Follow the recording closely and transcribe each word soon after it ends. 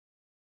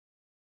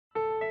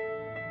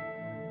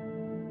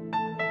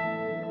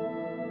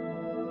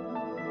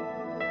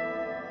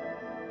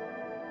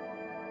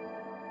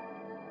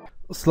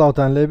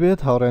سڵاوتان لێبێت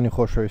هاوڕێنی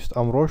خۆشەویست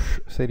ئەمڕۆش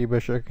سەیری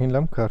بەشەکەین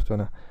لەم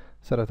کارتونە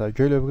سەرەتا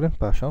گوێ لێ بگرن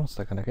پاشان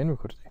ئاستەکانەکەین بە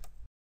کوردی.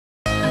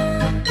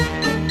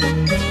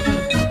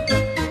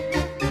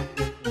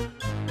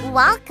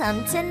 Welcome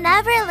to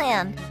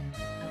Neverland.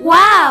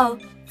 Wow!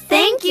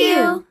 Thank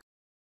you!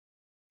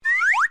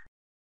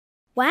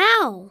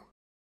 Wow!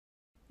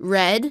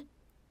 Red,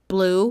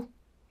 blue,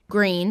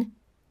 green,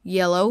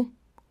 yellow,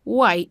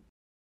 white.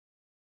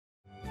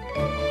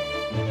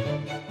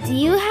 Do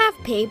you have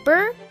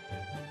paper?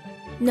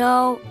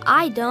 No,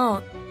 I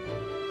don't.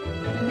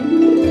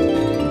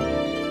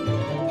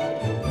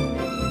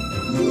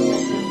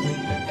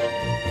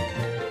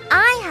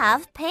 I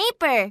have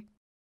paper.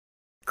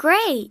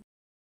 Great!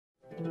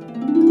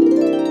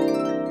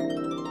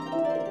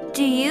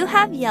 Do you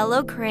have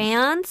yellow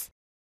crayons?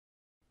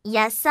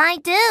 Yes, I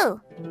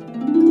do.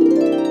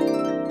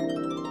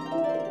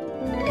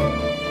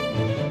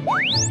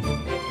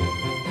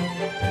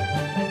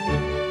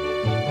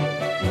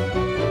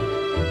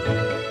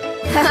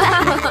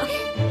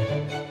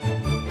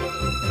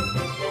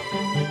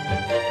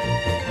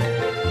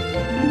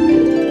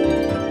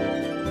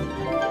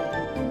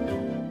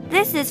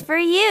 This is for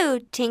you,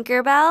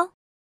 Tinkerbell.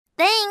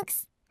 Thanks.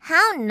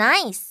 How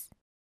nice.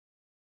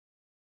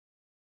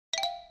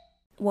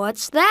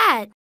 What's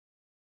that?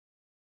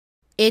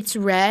 It's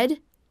red,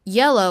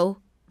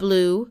 yellow,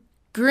 blue,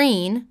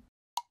 green.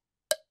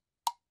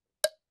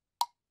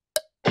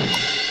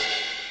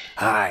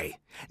 Hi,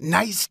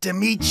 nice to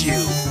meet you.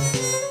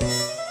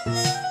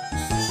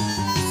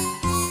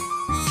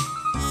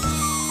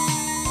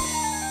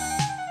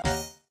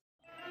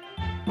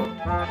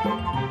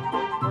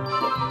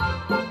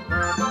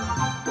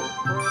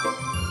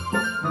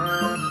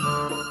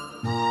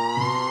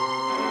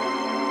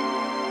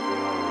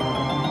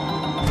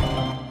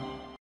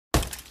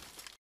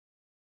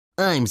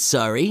 I'm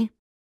sorry.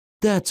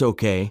 That's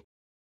okay.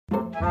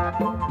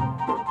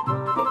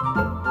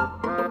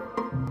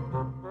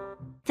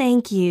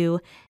 Thank you.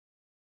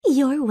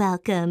 You're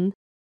welcome.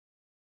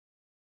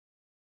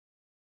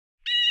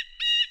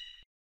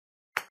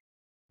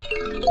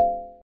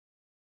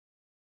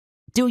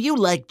 Do you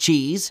like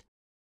cheese?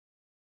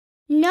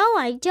 No,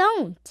 I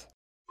don't.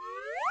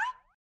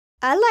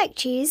 I like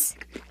cheese.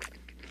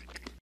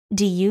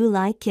 Do you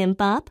like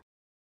kimbap?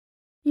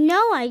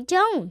 No, I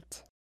don't.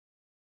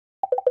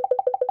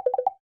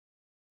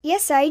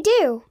 Yes, I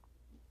do.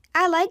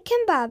 I like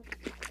kimbap.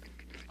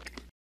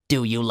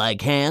 Do you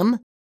like ham?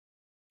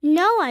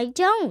 No, I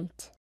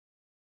don't.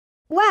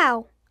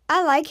 Wow,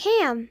 I like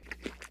ham.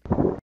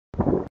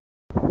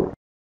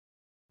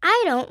 I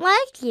don't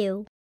like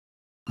you.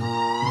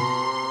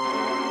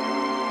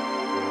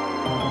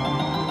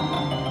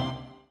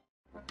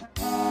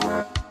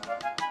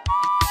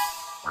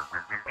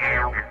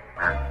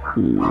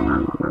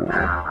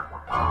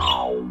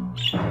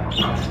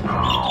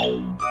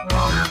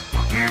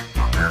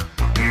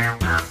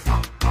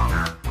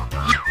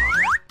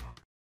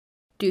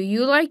 Do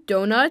you like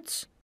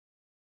donuts?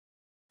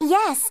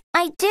 Yes,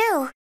 I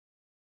do.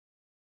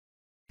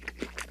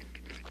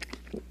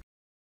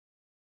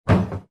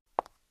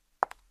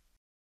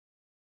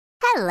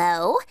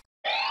 Hello.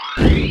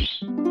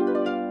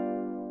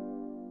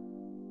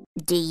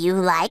 Do you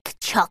like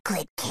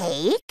chocolate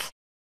cake?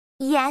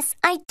 Yes,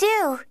 I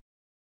do.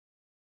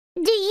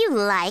 Do you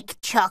like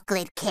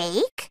chocolate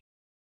cake?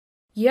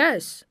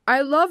 Yes,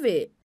 I love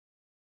it.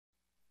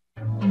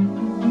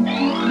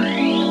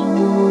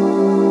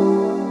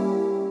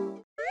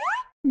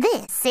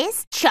 This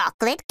is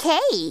chocolate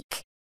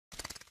cake.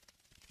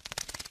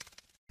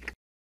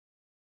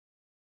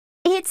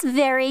 It's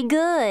very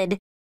good.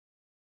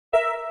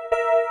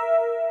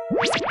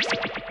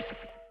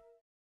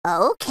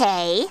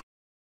 Okay.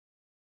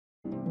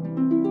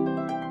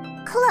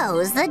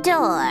 Close the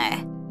door.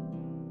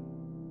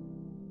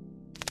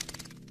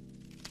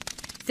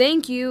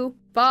 Thank you.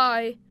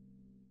 Bye.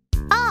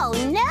 Oh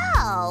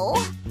no!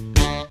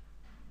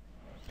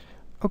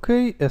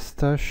 Okay,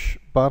 ئێستاش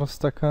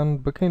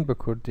باڕستەکان بکەین بە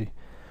کوردی.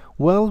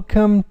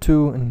 Welcome to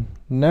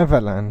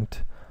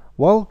Neverland.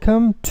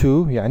 Welcome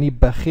to یعنی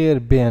بەخێر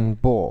بێن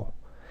بۆ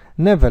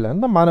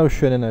Neverland. معناو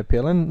شوێنە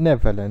پێڵێن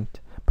Neverland.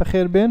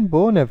 بەخێر بێن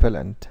بۆ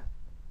Neverland.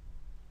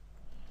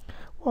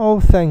 Oh,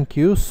 thank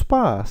you.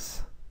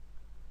 سپاس.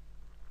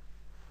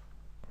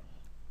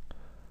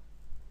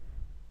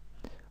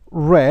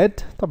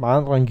 Red طبعا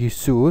رنگی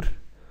سور.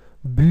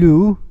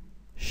 Blue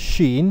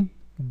شین.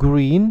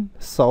 Green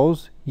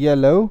سوز.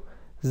 Yellow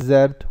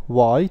زرد.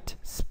 White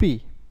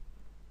سپی.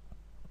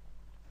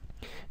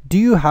 Do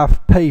you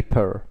have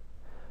paper?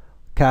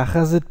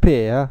 كاغذت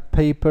پێیە.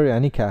 Paper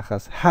يعني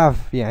كاغذ.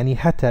 Have يعني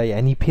هەتە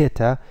يعني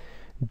پێتە.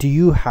 Do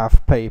you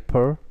have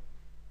paper?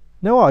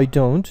 No, I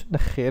don't.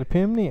 نخير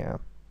پێم نییە.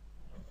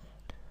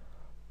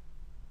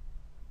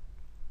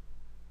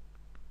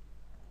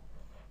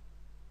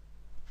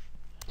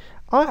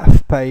 I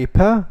have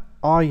paper.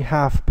 I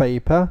have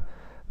paper.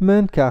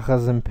 من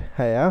كاغذم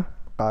هەیە.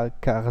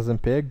 كاغذم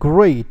پێ.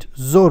 Great.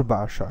 زۆر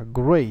باشە.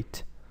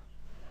 Great.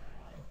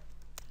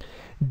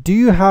 Do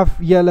you have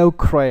yellow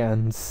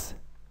crayons?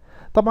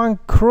 طبعا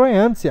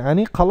crayons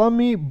يعني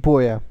قەڵەمی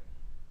بۆیە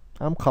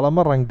ئەم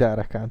قەڵەمە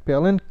ڕەنگدارەکان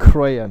پێڵێن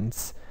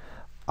crayons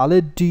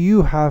ئەڵێ do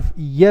you have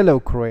yellow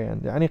crayon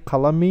يعني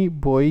قەڵەمی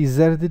بۆی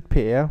زەردت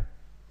پێیە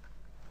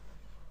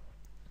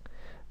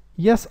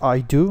yes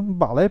I do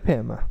بەڵێ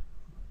پێمە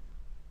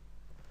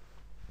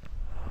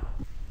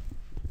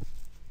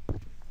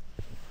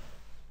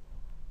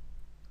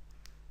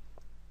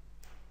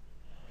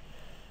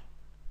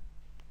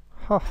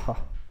ha.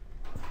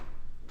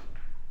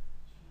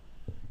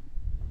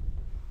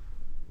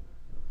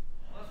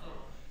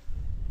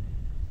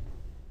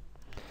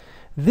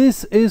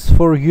 This is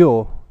for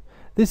you.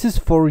 This is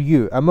for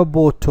you. أما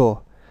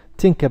بوتو.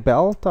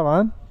 Tinkerbell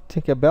طبعا.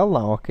 Tinkerbell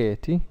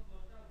ناوكيتي.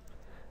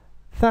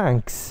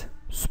 Thanks.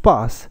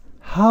 سباس.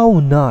 How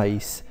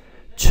nice.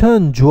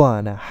 چن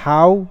جوانة.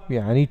 How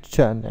يعني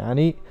چن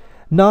يعني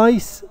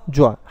nice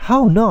جوان.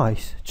 How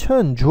nice.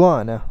 چن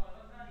جوانة.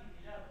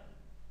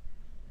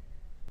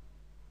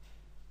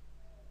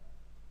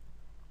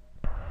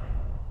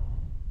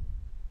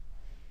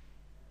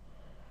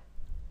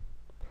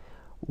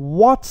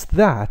 What's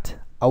that?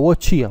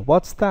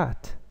 What's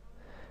that?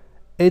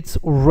 It's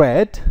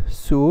red,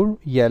 sur,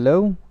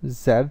 yellow,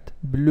 zerd,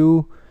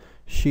 blue,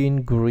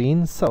 sheen,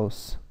 green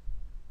sauce.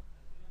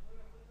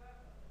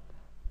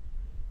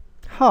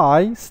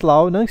 Hi,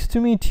 Slow, nice to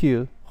meet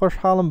you.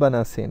 خوشحالم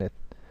بناسينت.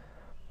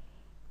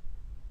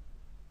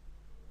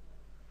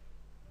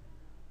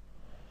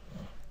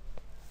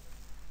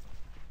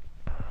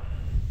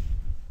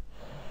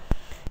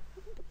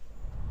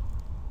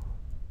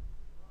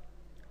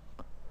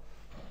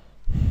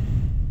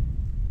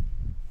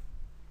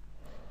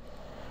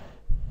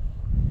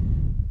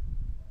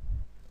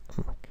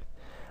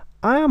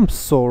 I am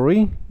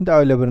sorry.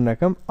 دعوة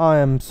برنكم. I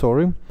am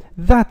sorry.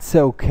 That's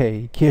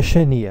okay.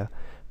 كيشنية.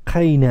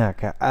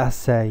 قيناك.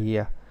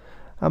 أسايا.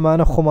 أما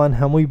أنا خمان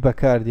هموي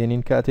بكارد يعني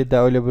إن كاتي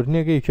دعوة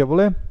برنكم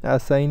يكبله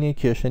أسايني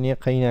كيشنية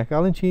قيناك.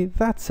 على شيء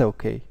that's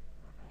okay.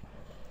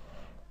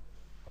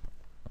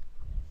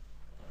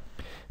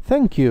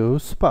 Thank you.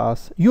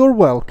 سباس. You're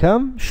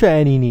welcome.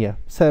 شانينية.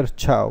 سر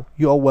تشاو.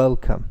 You're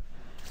welcome.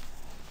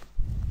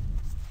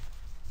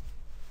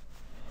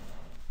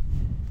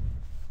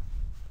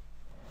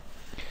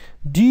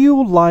 Do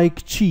you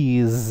like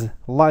cheese?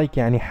 Like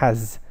يعني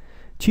حز.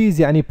 Cheese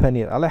يعني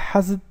بانير. على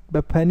حز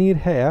ببانير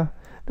هيا.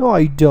 No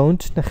I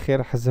don't.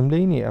 نخير حزم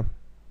لينيا.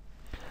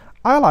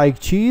 I like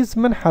cheese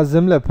من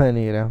حزم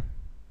لبانيرة.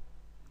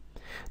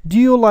 Do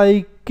you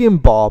like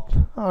gimbab?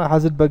 على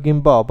حزم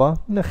بجمبابا.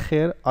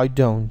 نخير I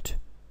don't.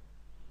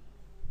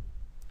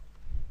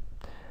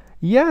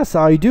 Yes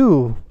I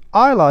do.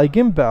 I like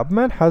gimbab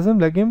من حزم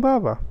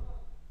لجمبابا.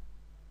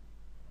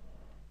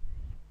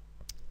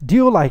 Do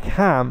you like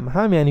ham?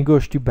 Ham يعني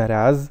گوشتی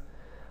براز.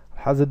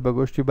 حزت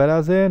بگوشتی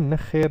برازه؟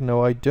 نخیر.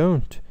 No I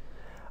don't.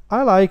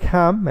 I like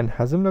ham من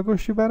حزم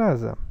لگوشتی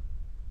برازه.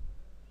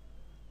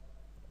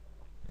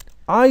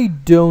 I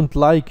don't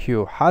like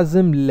you.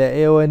 حزم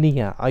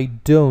لأيوانية. I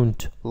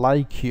don't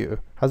like you.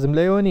 حزم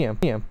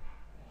لأيوانية.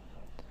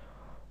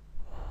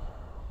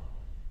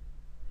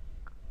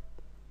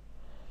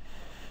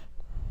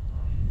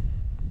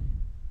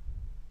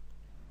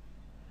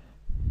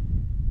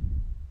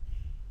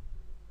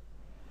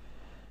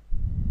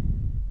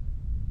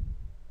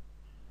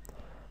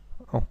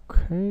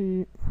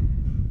 Okay.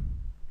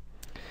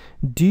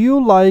 Do you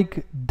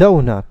like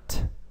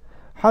donut?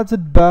 حزت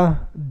با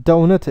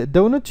donut.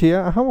 donut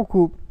هي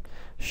هموكو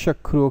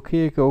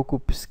شكروكيك اوكو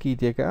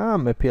بسكيتيك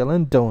اما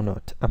بيلن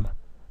donut. اما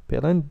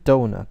بيلن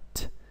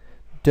donut.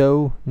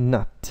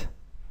 donut.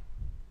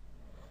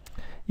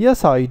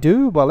 Yes I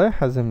do. بله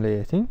حزم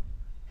ليتي.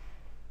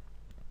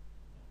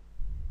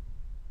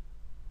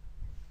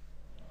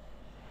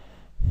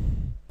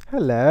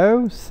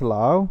 Hello.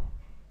 Slow.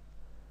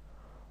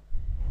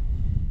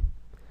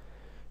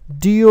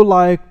 Do you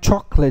like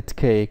chocolate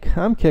cake?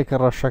 هم كيك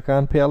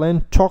الرشاكان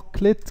بيالين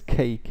chocolate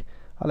cake.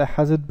 على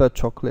حزب با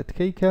chocolate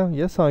cake.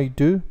 Yes I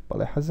do.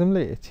 بله حزم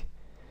ليتي.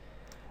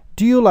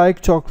 Do you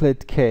like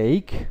chocolate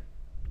cake?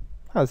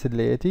 حزم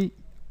ليتي.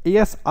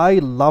 Yes I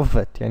love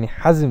it. يعني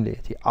حزم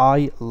ليتي.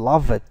 I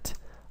love it.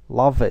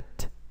 Love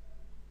it.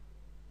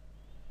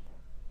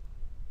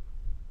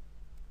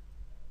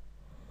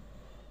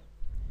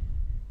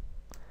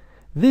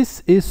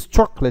 This is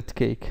chocolate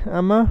cake.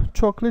 أما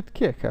chocolate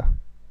cake.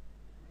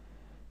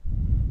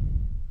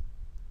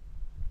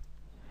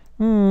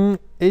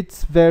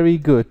 It's very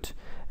good.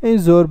 این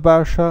زور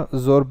باشا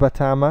زور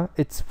بتامه.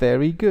 It's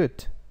very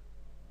good.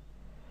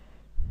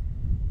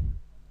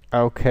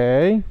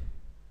 Okay.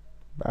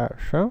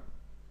 باشا.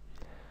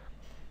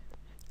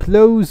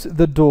 Close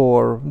the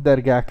door.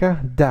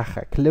 درگاكا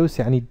داخل. Close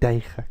يعني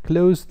دايخة.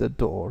 Close the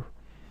door.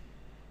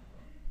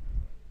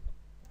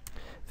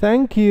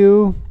 Thank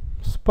you.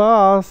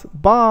 سباس.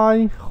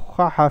 Bye.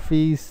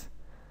 حافظ.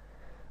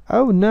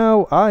 Oh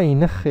no. أي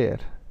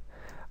نخير.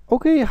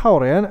 اوكي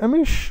حاوريان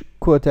امش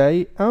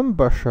كوتاي ام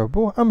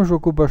بشبو ام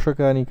جوكو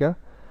بشكانيكا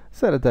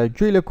سرتا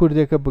جوي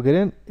لكورديكا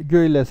بگرين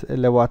جوي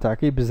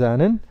لواتاكي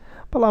بزانن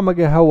بلا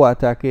مگه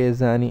هواتاكي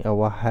زاني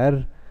او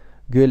هر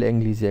جوي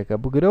الانجليزيكا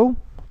بگرو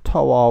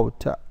تەواو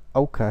تا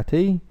ئەو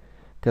کاتەی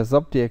کە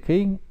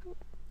زەبطێکەی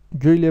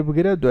گوێی لێ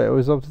بگرە دوای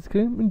ئەوەی زەبطت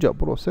کرد اینجا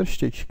بڕۆ سەر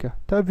شتێکیکە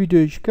تا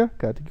ڤیدیۆیشکە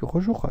کاتێکی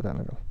خۆش و خۆتان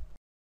لەگەڵ